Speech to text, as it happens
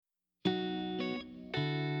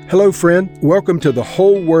Hello, friend. Welcome to the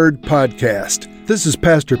Whole Word Podcast. This is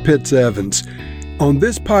Pastor Pitts Evans. On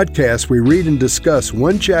this podcast, we read and discuss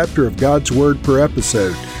one chapter of God's Word per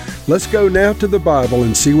episode. Let's go now to the Bible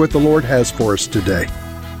and see what the Lord has for us today.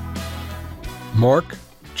 Mark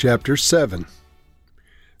chapter 7.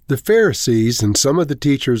 The Pharisees and some of the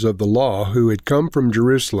teachers of the law who had come from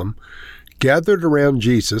Jerusalem gathered around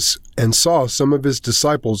Jesus and saw some of his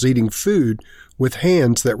disciples eating food with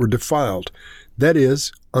hands that were defiled, that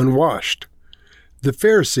is, unwashed. The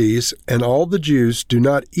Pharisees and all the Jews do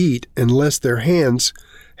not eat unless their hands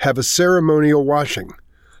have a ceremonial washing,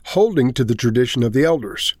 holding to the tradition of the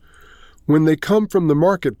elders. When they come from the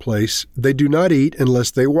marketplace, they do not eat unless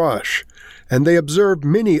they wash, and they observe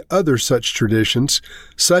many other such traditions,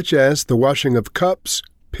 such as the washing of cups,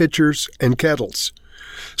 pitchers, and kettles.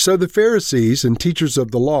 So the Pharisees and teachers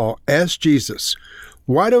of the law asked Jesus,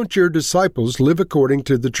 "Why don't your disciples live according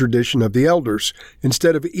to the tradition of the elders,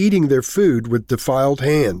 instead of eating their food with defiled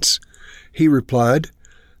hands?" He replied,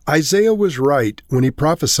 "Isaiah was right when he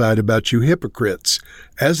prophesied about you hypocrites.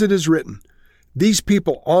 As it is written, 'These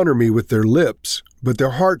people honor me with their lips, but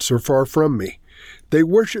their hearts are far from me. They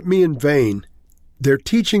worship me in vain. Their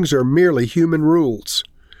teachings are merely human rules.'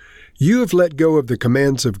 You have let go of the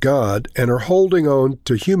commands of God and are holding on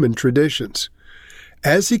to human traditions."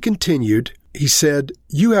 As he continued, he said,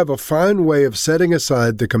 "You have a fine way of setting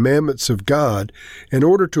aside the commandments of God in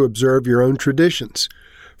order to observe your own traditions.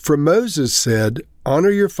 For Moses said, 'Honor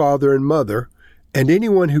your father and mother,' and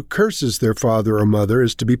anyone who curses their father or mother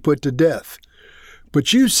is to be put to death.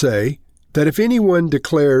 But you say that if anyone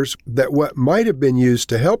declares that what might have been used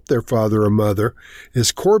to help their father or mother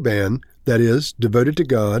is korban, that is, devoted to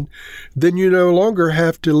God, then you no longer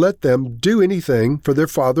have to let them do anything for their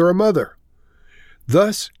father or mother.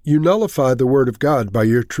 Thus, you nullify the word of God by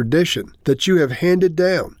your tradition that you have handed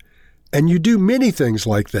down, and you do many things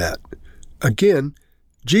like that." Again,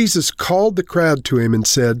 Jesus called the crowd to him and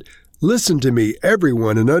said, "Listen to me,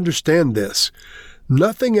 everyone, and understand this.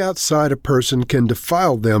 Nothing outside a person can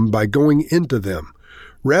defile them by going into them.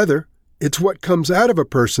 Rather, it's what comes out of a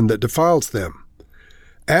person that defiles them."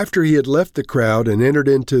 After he had left the crowd and entered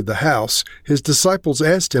into the house, his disciples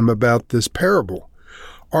asked him about this parable.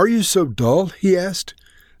 "Are you so dull?" he asked.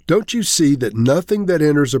 "Don't you see that nothing that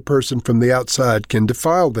enters a person from the outside can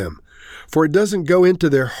defile them? For it doesn't go into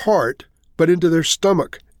their heart, but into their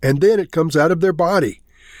stomach, and then it comes out of their body."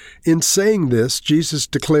 In saying this, Jesus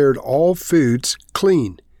declared all foods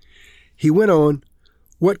clean. He went on,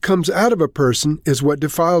 "What comes out of a person is what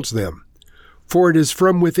defiles them. For it is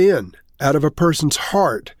from within, out of a person's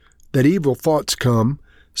heart, that evil thoughts come,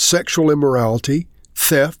 sexual immorality,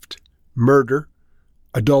 theft, murder,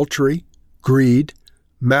 adultery, greed,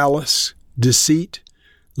 malice, deceit,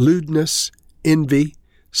 lewdness, envy,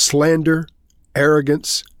 slander,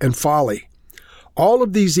 arrogance, and folly. All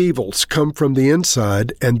of these evils come from the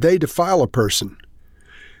inside, and they defile a person."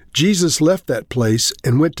 Jesus left that place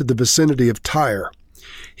and went to the vicinity of Tyre.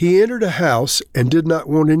 He entered a house and did not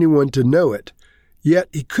want anyone to know it, yet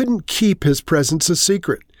he couldn't keep his presence a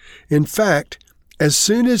secret. In fact, as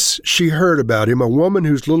soon as she heard about him, a woman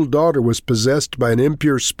whose little daughter was possessed by an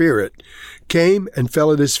impure spirit came and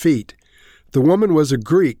fell at his feet. The woman was a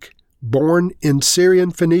Greek, born in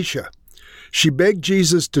Syrian Phoenicia. She begged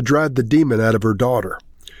Jesus to drive the demon out of her daughter.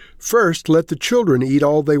 "First, let the children eat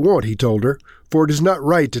all they want," he told her, "for it is not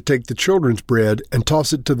right to take the children's bread and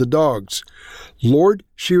toss it to the dogs." "Lord,"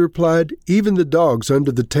 she replied, "even the dogs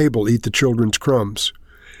under the table eat the children's crumbs."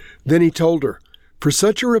 Then he told her, "For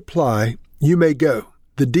such a reply, you may go.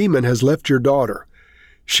 The demon has left your daughter."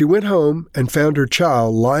 She went home and found her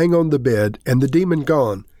child lying on the bed and the demon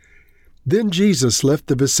gone. Then Jesus left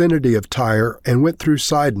the vicinity of Tyre and went through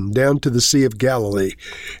Sidon down to the Sea of Galilee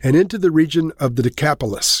and into the region of the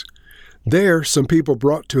Decapolis. There some people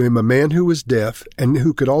brought to him a man who was deaf and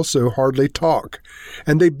who could also hardly talk,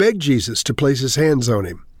 and they begged Jesus to place his hands on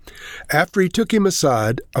him. After he took him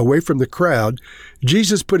aside, away from the crowd,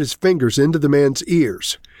 Jesus put his fingers into the man's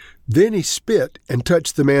ears. Then he spit and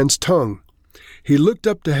touched the man's tongue. He looked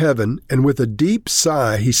up to heaven, and with a deep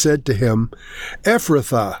sigh he said to him,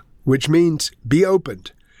 "Ephrathah," which means, "be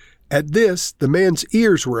opened." At this, the man's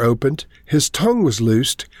ears were opened, his tongue was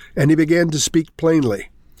loosed, and he began to speak plainly.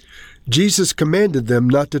 Jesus commanded them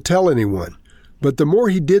not to tell anyone, but the more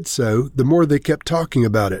he did so, the more they kept talking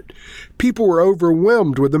about it. People were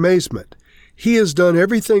overwhelmed with amazement. "He has done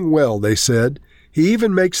everything well," they said. "He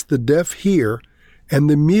even makes the deaf hear and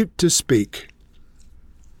the mute to speak."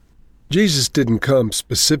 Jesus didn't come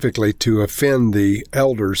specifically to offend the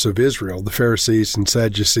elders of Israel, the Pharisees and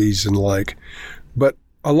Sadducees and like, but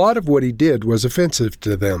a lot of what he did was offensive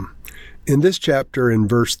to them. In this chapter, in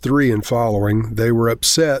verse 3 and following, they were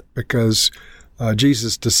upset because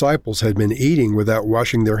Jesus' disciples had been eating without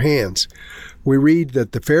washing their hands. We read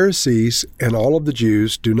that the Pharisees and all of the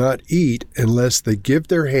Jews do not eat unless they give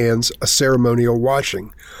their hands a ceremonial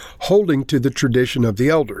washing, holding to the tradition of the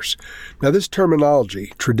elders. Now, this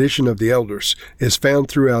terminology, tradition of the elders, is found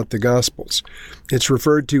throughout the Gospels. It's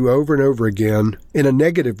referred to over and over again in a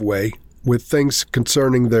negative way with things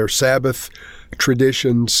concerning their Sabbath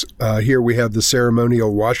traditions. Here we have the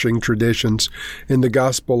ceremonial washing traditions. In the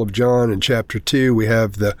Gospel of John in chapter 2, we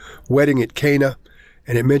have the wedding at Cana,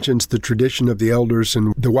 and it mentions the tradition of the elders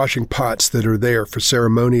and the washing pots that are there for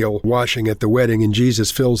ceremonial washing at the wedding, and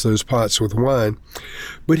Jesus fills those pots with wine.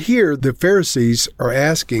 But here, the Pharisees are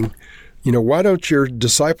asking, why don't your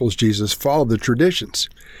disciples, Jesus, follow the traditions?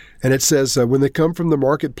 And it says, when they come from the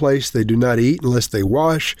marketplace, they do not eat unless they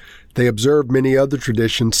wash. They observe many other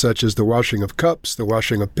traditions, such as the washing of cups, the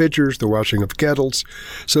washing of pitchers, the washing of kettles.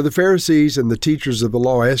 So the Pharisees and the teachers of the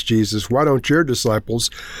law asked Jesus, why don't your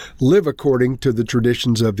disciples live according to the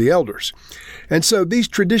traditions of the elders? And so these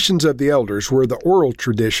traditions of the elders were the oral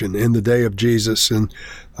tradition in the day of Jesus, and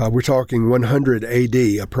we're talking 100 AD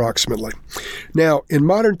approximately. Now, in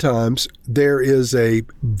modern times, there is a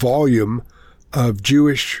volume of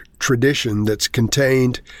Jewish tradition that's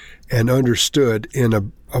contained and understood in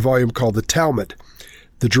a volume called the Talmud.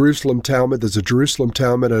 The Jerusalem Talmud, there's a Jerusalem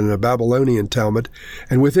Talmud and a Babylonian Talmud,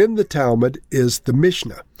 and within the Talmud is the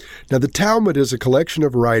Mishnah. Now, the Talmud is a collection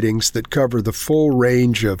of writings that cover the full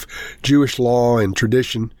range of Jewish law and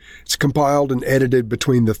tradition. It's compiled and edited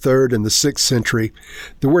between the 3rd and the 6th century.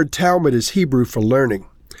 The word Talmud is Hebrew for learning.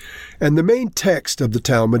 And the main text of the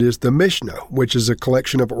Talmud is the Mishnah, which is a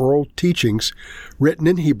collection of oral teachings written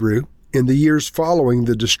in Hebrew in the years following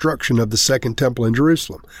the destruction of the Second Temple in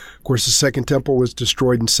Jerusalem. Of course, the Second Temple was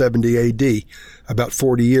destroyed in 70 AD, about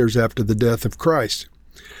 40 years after the death of Christ.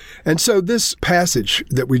 And so this passage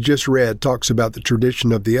that we just read talks about the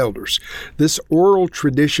tradition of the elders. This oral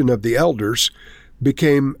tradition of the elders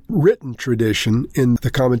became written tradition in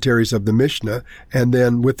the commentaries of the Mishnah and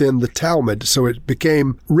then within the Talmud. So it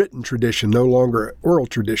became written tradition, no longer oral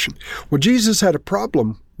tradition. Well, Jesus had a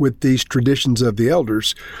problem with these traditions of the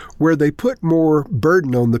elders where they put more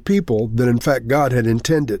burden on the people than in fact God had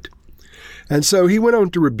intended. And so he went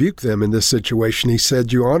on to rebuke them in this situation. He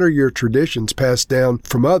said, you honor your traditions passed down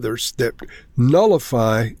from others that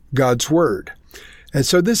nullify God's word. And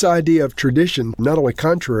so this idea of tradition, not only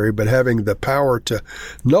contrary, but having the power to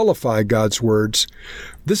nullify God's words,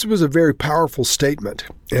 this was a very powerful statement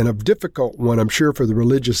and a difficult one, I'm sure, for the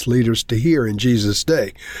religious leaders to hear in Jesus'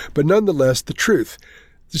 day, but nonetheless the truth.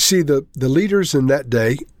 You see, the leaders in that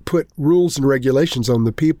day put rules and regulations on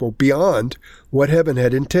the people beyond what heaven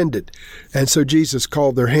had intended, and so Jesus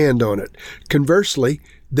called their hand on it. Conversely,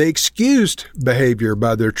 they excused behavior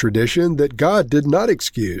by their tradition that God did not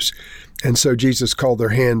excuse. And so Jesus called their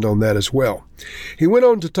hand on that as well. He went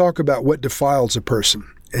on to talk about what defiles a person.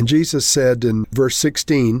 And Jesus said in verse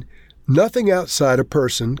 16, nothing outside a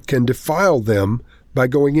person can defile them by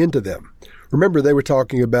going into them. Remember, they were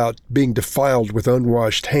talking about being defiled with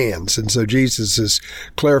unwashed hands. And so Jesus is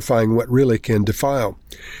clarifying what really can defile.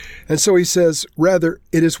 And so he says, rather,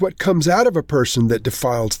 it is what comes out of a person that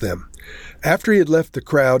defiles them. After he had left the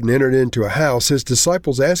crowd and entered into a house, his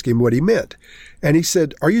disciples asked him what he meant. And he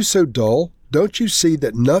said, are you so dull? Don't you see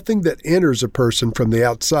that nothing that enters a person from the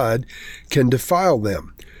outside can defile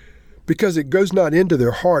them? Because it goes not into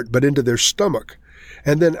their heart, but into their stomach,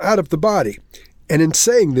 and then out of the body. And in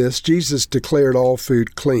saying this, Jesus declared all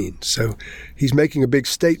food clean. So he's making a big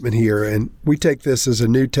statement here, and we take this as a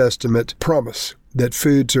New Testament promise that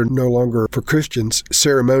foods are no longer, for Christians,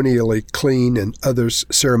 ceremonially clean and others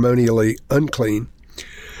ceremonially unclean.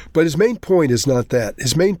 But his main point is not that.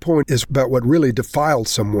 His main point is about what really defiles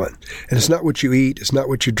someone. And it's not what you eat, it's not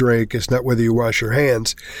what you drink, it's not whether you wash your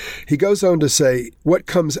hands. He goes on to say, what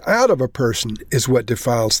comes out of a person is what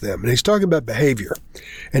defiles them. And he's talking about behavior.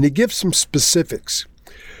 And he gives some specifics.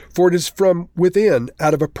 For it is from within,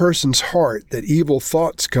 out of a person's heart, that evil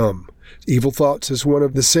thoughts come. Evil thoughts is one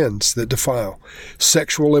of the sins that defile.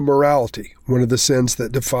 Sexual immorality, one of the sins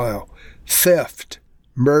that defile. Theft,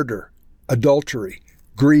 murder, adultery,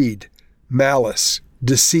 greed, malice,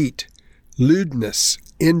 deceit, lewdness,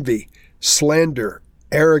 envy, slander,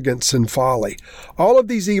 arrogance, and folly. All of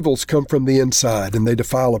these evils come from the inside, and they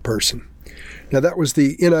defile a person. Now, that was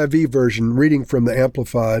the NIV version, reading from the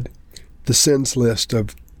Amplified, the sins list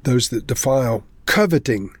of those that defile.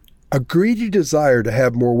 Coveting, a greedy desire to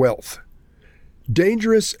have more wealth.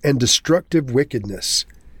 Dangerous and destructive wickedness.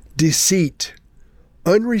 Deceit,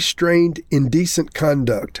 unrestrained indecent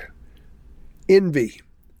conduct. Envy,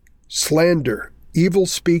 slander, evil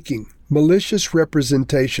speaking, malicious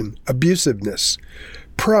representation, abusiveness,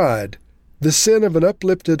 pride, the sin of an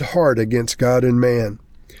uplifted heart against God and man,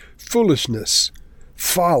 foolishness,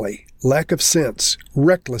 folly, lack of sense,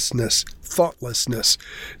 recklessness, thoughtlessness.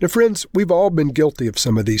 Now, friends, we've all been guilty of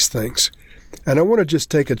some of these things. And I want to just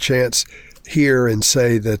take a chance here and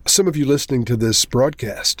say that some of you listening to this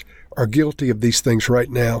broadcast are guilty of these things right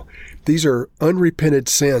now. These are unrepented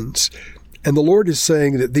sins. And the Lord is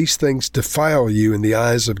saying that these things defile you in the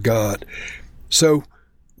eyes of God. So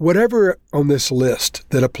whatever on this list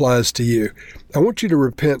that applies to you, I want you to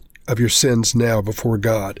repent of your sins now before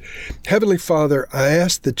God. Heavenly Father, I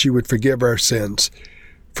ask that you would forgive our sins.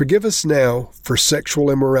 Forgive us now for sexual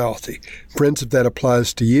immorality. Friends, if that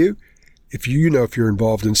applies to you, if you're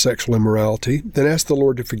involved in sexual immorality, then ask the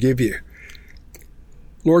Lord to forgive you.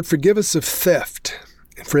 Lord, forgive us of theft.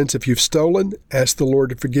 And friends, if you've stolen, ask the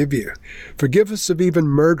Lord to forgive you. Forgive us of even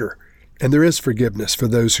murder. And there is forgiveness for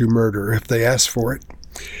those who murder if they ask for it.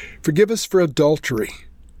 Forgive us for adultery.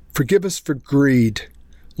 Forgive us for greed.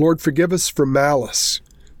 Lord, forgive us for malice.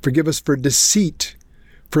 Forgive us for deceit,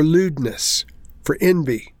 for lewdness, for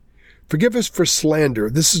envy. Forgive us for slander.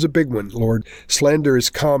 This is a big one, Lord. Slander is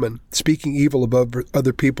common, speaking evil of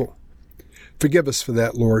other people. Forgive us for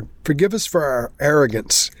that, Lord. Forgive us for our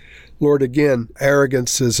arrogance. Lord, again,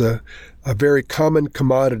 arrogance is a very common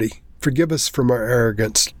commodity. Forgive us from our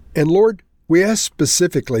arrogance. And Lord, we ask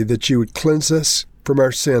specifically that you would cleanse us from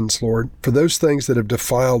our sins, Lord, for those things that have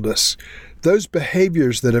defiled us, those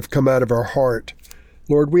behaviors that have come out of our heart.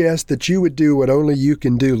 Lord, we ask that you would do what only you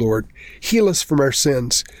can do, Lord. Heal us from our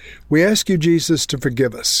sins. We ask you, Jesus, to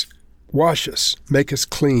forgive us. Wash us, make us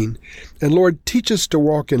clean. And Lord, teach us to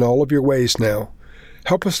walk in all of your ways now.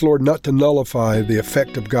 Help us, Lord, not to nullify the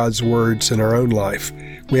effect of God's words in our own life.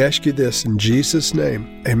 We ask you this in Jesus'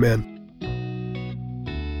 name. Amen.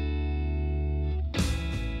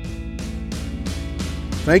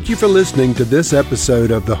 Thank you for listening to this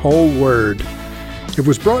episode of The Whole Word. It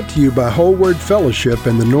was brought to you by Whole Word Fellowship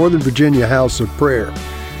and the Northern Virginia House of Prayer.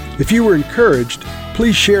 If you were encouraged,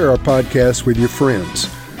 please share our podcast with your friends.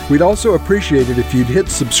 We'd also appreciate it if you'd hit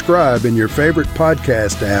subscribe in your favorite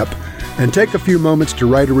podcast app and take a few moments to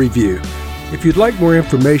write a review. If you'd like more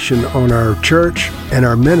information on our church and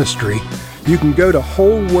our ministry, you can go to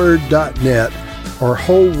wholeword.net or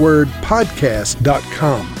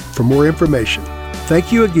wholewordpodcast.com for more information.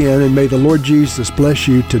 Thank you again, and may the Lord Jesus bless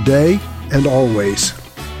you today and always.